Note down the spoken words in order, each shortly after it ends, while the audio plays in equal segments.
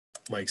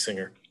Mike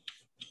Singer.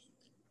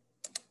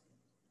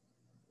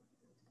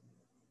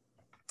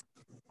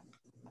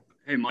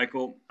 Hey,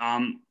 Michael,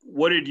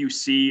 what did you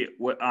see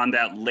on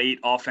that late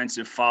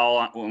offensive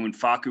foul when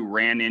Facu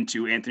ran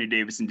into Anthony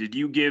Davis? And did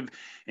you give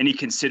any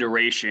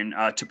consideration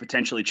to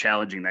potentially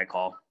challenging that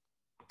call?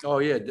 Oh,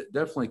 yeah,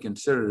 definitely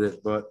considered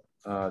it, but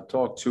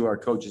talked to our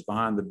coaches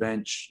behind the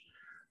bench,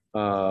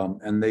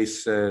 and they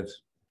said,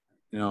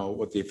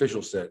 what the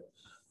official said,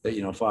 that,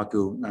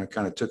 Facu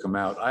kind of took him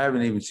out. I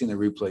haven't even seen the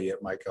replay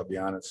yet, Mike, I'll be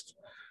honest.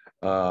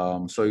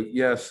 So,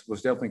 yes,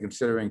 was definitely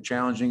considering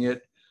challenging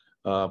it.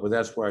 But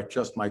that's where I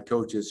trust my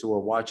coaches who are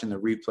watching the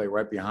replay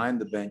right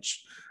behind the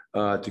bench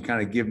to kind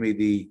of give me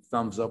the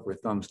thumbs up or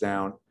thumbs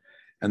down.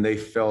 And they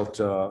felt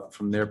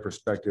from their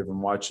perspective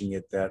and watching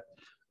it that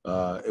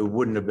it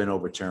wouldn't have been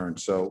overturned.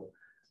 So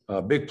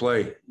big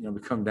play, we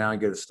come down,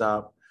 get a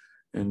stop,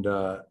 and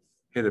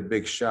hit a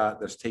big shot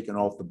that's taken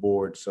off the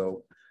board.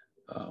 So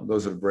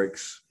those are the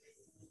breaks.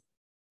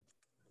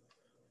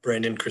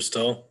 Brandon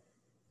Christel.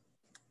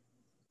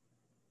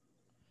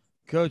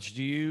 Coach,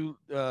 do you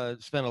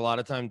spend a lot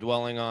of time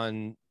dwelling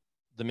on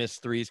the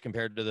missed threes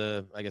compared to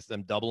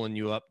them doubling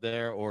you up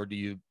there, or do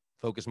you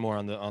focus more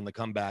on the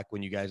comeback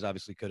when you guys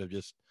obviously could have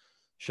just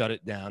shut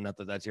it down? Not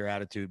that that's your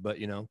attitude, but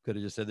could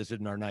have just said this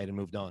isn't our night and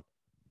moved on.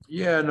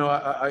 Yeah, no,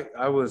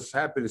 I was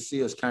happy to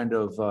see us kind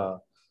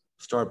of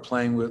start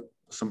playing with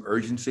some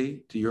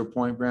urgency. To your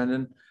point,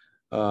 Brandon,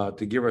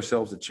 to give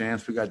ourselves a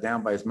chance. We got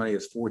down by as many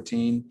as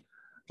 14.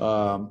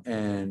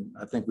 And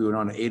I think we went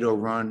on an 8-0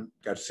 run,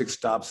 got 6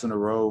 stops in a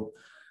row.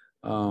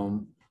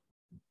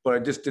 But I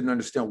just didn't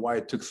understand why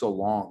it took so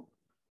long.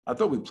 I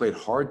thought we played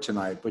hard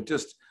tonight, but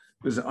just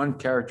it was an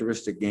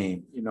uncharacteristic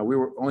game. We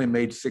were only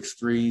made 6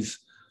 threes.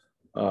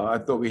 I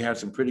thought we had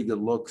some pretty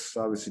good looks.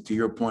 Obviously, to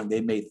your point,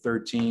 they made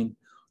 13.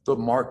 I thought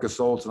Marc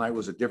Gasol tonight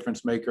was a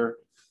difference maker.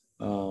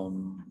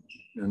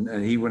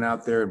 And he went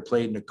out there and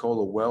played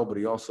Nikola well, but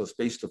he also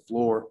spaced the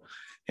floor,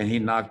 and he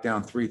knocked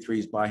down 3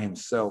 threes by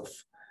himself.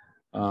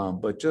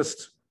 But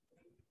just,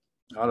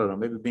 I don't know,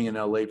 maybe being in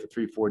LA for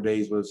 3-4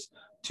 days was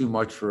too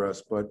much for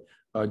us, but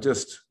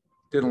just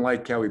didn't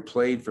like how we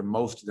played for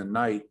most of the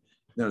night.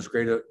 It was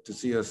great to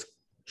see us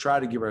try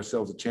to give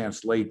ourselves a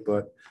chance late,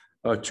 but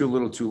too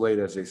little too late,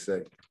 as they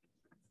say.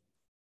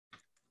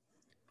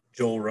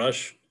 Joel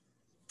Rush.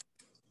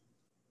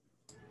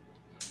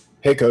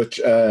 Hey, Coach,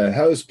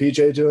 how's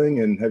PJ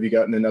doing, and have you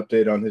gotten an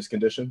update on his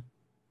condition?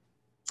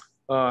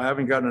 I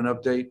haven't gotten an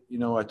update.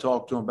 I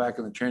talked to him back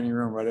in the training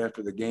room right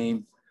after the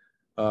game.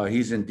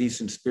 He's in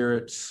decent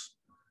spirits.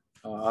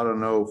 I don't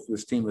know if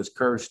this team is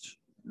cursed.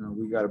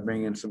 We got to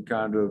bring in some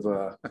kind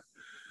of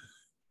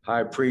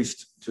high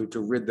priest to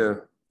rid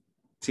the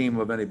team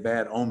of any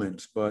bad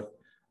omens. But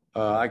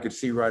I could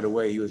see right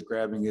away he was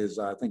grabbing his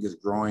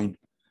groin.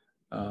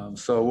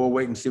 So we'll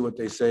wait and see what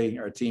they say.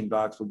 Our team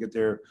docs will get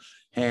their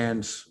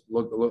hands,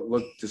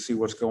 look to see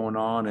what's going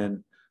on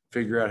and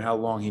figure out how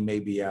long he may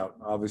be out.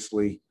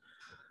 Obviously,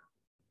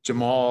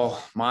 Jamal,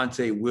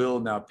 Monte, Will,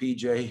 now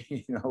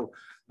PJ,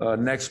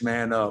 next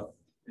man up.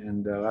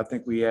 And I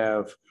think we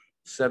have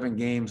 7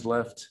 games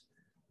left,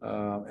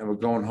 and we're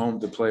going home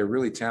to play a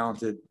really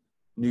talented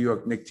New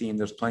York Knicks team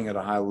that's playing at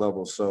a high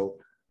level. So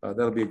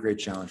that'll be a great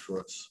challenge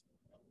for us.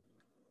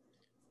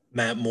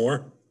 Matt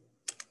Moore.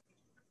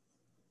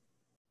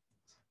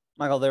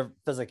 Michael, their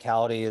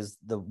physicality is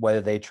the way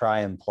that they try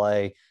and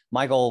play.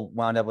 Michael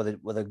wound up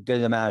with a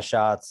good amount of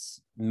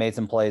shots, made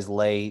some plays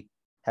late,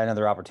 had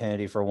another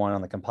opportunity for one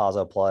on the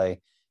Compazzo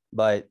play,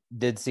 but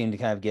did seem to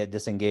kind of get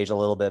disengaged a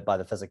little bit by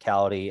the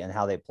physicality and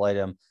how they played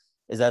him.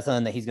 Is that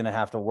something that he's going to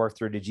have to work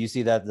through? Did you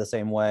see that the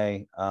same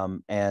way?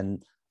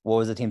 And what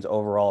was the team's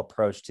overall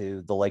approach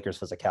to the Lakers'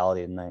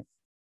 physicality tonight?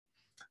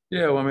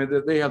 Yeah, well, I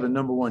mean, they have the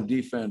number 1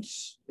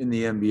 defense in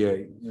the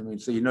NBA.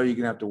 So you're going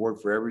to have to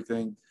work for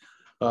everything.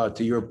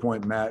 To your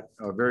point, Matt,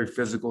 a very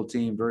physical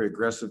team, very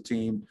aggressive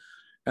team.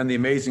 And the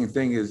amazing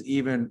thing is,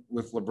 even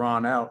with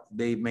LeBron out,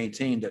 they've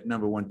maintained that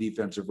number 1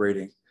 defensive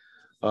rating.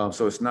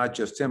 So it's not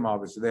just him,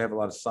 obviously. They have a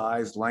lot of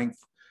size, length.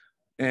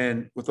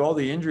 And with all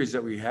the injuries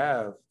that we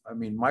have,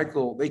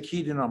 Michael, they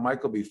keyed in on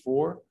Michael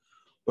before.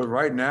 But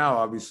right now,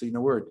 obviously,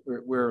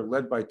 we're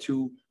led by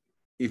 2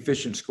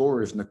 efficient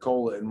scorers,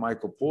 Nikola and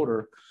Michael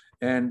Porter,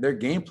 and they're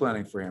game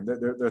planning for him.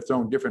 They're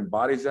throwing different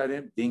bodies at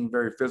him, being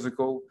very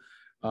physical.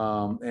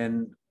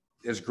 And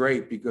it's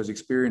great because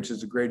experience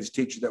is the greatest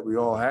teacher that we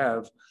all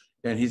have.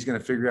 And he's going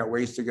to figure out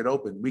ways to get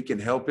open. We can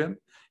help him,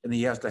 and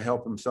he has to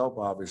help himself,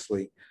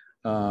 obviously.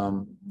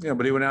 But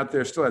he went out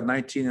there, still at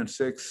 19 and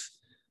 6.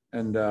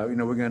 And, we're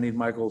going to need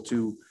Michael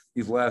to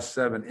these last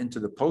 7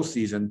 into the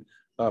postseason,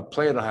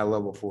 play at a high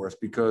level for us,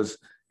 because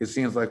it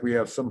seems like we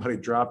have somebody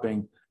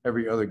dropping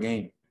every other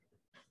game.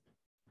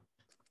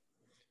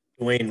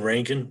 Dwayne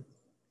Rankin.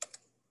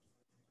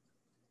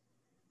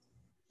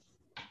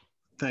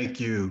 Thank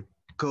you,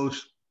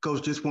 Coach.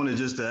 Coach, just wanted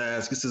to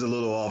ask, this is a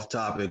little off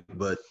topic,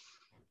 but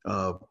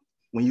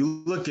when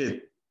you look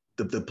at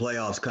the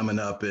playoffs coming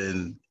up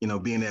and,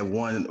 being at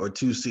 1 or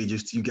 2 seed,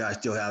 you guys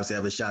still have to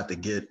have a shot to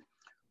get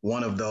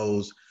one of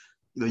those.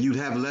 you'd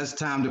have less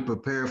time to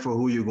prepare for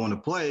who you're going to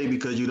play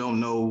because you don't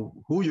know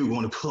who you're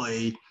going to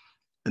play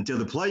until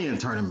the play-in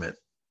tournament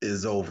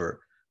is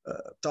over.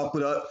 Talk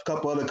with a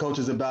couple other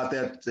coaches about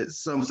that.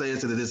 Some say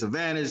it's at a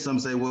disadvantage. Some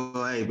say, well,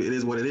 hey, it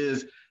is what it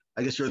is.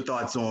 I guess your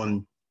thoughts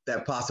on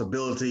that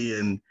possibility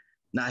and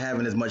not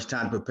having as much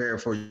time to prepare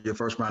for your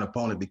first round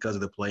opponent because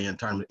of the play-in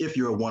tournament, if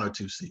you're a 1 or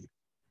 2 seed.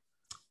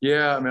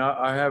 Yeah, I mean,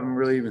 I haven't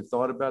really even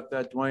thought about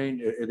that,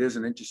 Dwayne. It is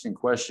an interesting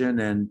question.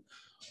 And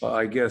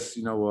I guess,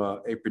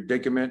 a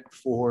predicament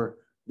for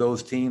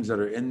those teams that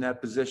are in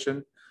that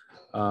position.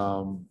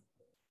 You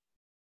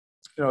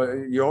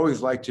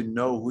always like to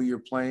know who you're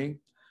playing,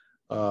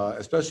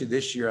 especially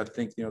this year. I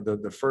think,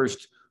 the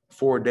first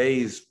 4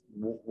 days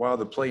while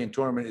the play-in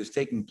tournament is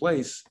taking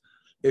place,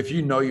 if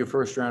you know your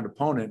first round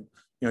opponent,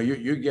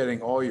 you're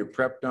getting all your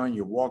prep done,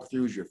 your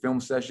walkthroughs, your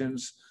film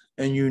sessions,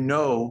 and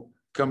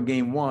come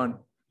game one,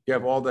 you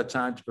have all that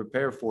time to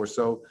prepare for.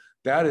 So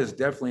that is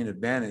definitely an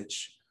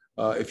advantage.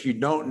 If you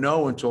don't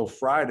know until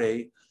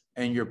Friday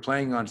and you're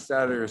playing on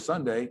Saturday or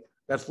Sunday,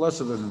 that's less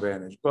of an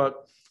advantage.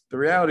 But the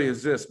reality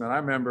is this, man. I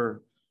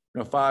remember,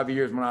 5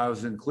 years when I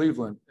was in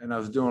Cleveland and I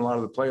was doing a lot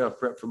of the playoff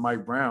prep for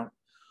Mike Brown.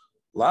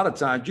 A lot of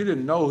times you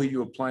didn't know who you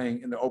were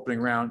playing in the opening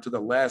round to the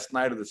last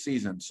night of the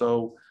season.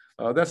 So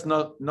that's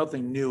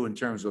nothing new in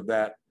terms of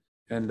that.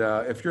 And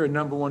if you're a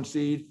number 1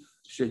 seed,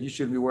 you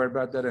shouldn't be worried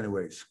about that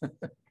anyways.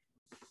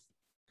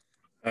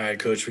 All right,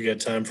 Coach, we got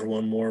time for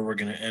one more. We're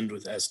going to end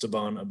with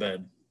Esteban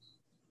Abed.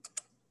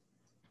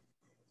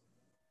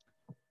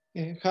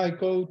 Hi,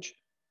 Coach.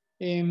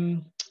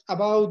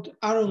 About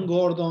Aaron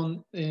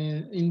Gordon,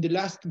 in the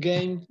last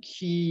game,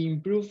 he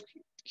improved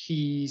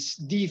his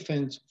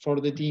defense for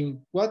the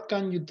team. What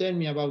can you tell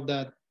me about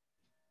that?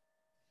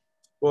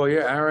 Well,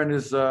 yeah, Aaron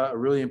is a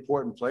really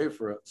important player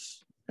for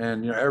us.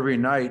 And, every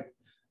night,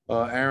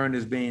 Aaron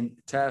is being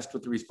tasked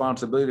with the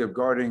responsibility of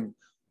guarding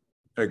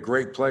a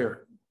great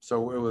player.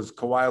 So it was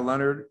Kawhi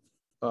Leonard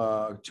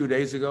 2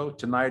 days ago.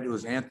 Tonight, it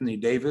was Anthony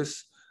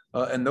Davis.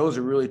 And those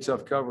are really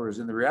tough covers.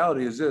 And the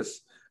reality is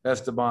this,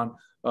 Esteban,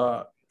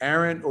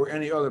 Aaron or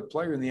any other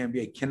player in the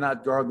NBA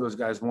cannot guard those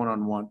guys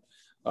one-on-one.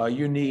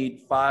 You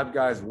need 5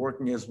 guys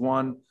working as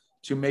one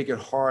to make it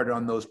hard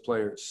on those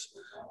players.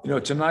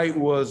 Tonight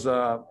was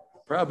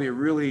probably a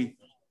really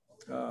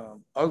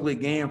ugly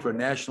game for a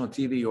national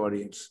TV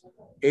audience.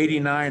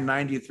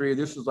 89-93.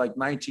 This was like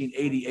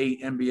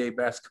 1988 NBA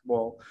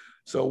basketball.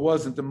 So it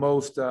wasn't the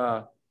most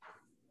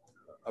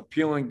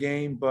appealing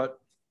game, but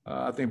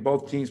I think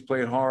both teams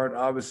played hard.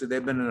 Obviously,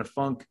 they've been in a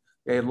funk.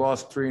 They had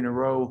lost 3 in a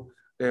row.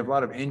 They have a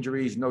lot of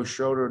injuries, no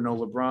Schroeder, no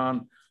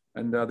LeBron,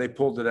 and they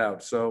pulled it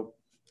out. So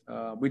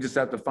we just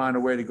have to find a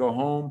way to go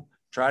home,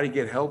 try to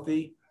get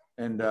healthy,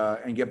 and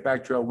get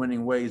back to our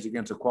winning ways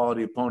against a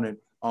quality opponent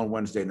on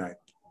Wednesday night.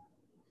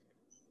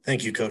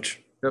 Thank you,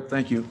 Coach. Yep,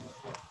 thank you.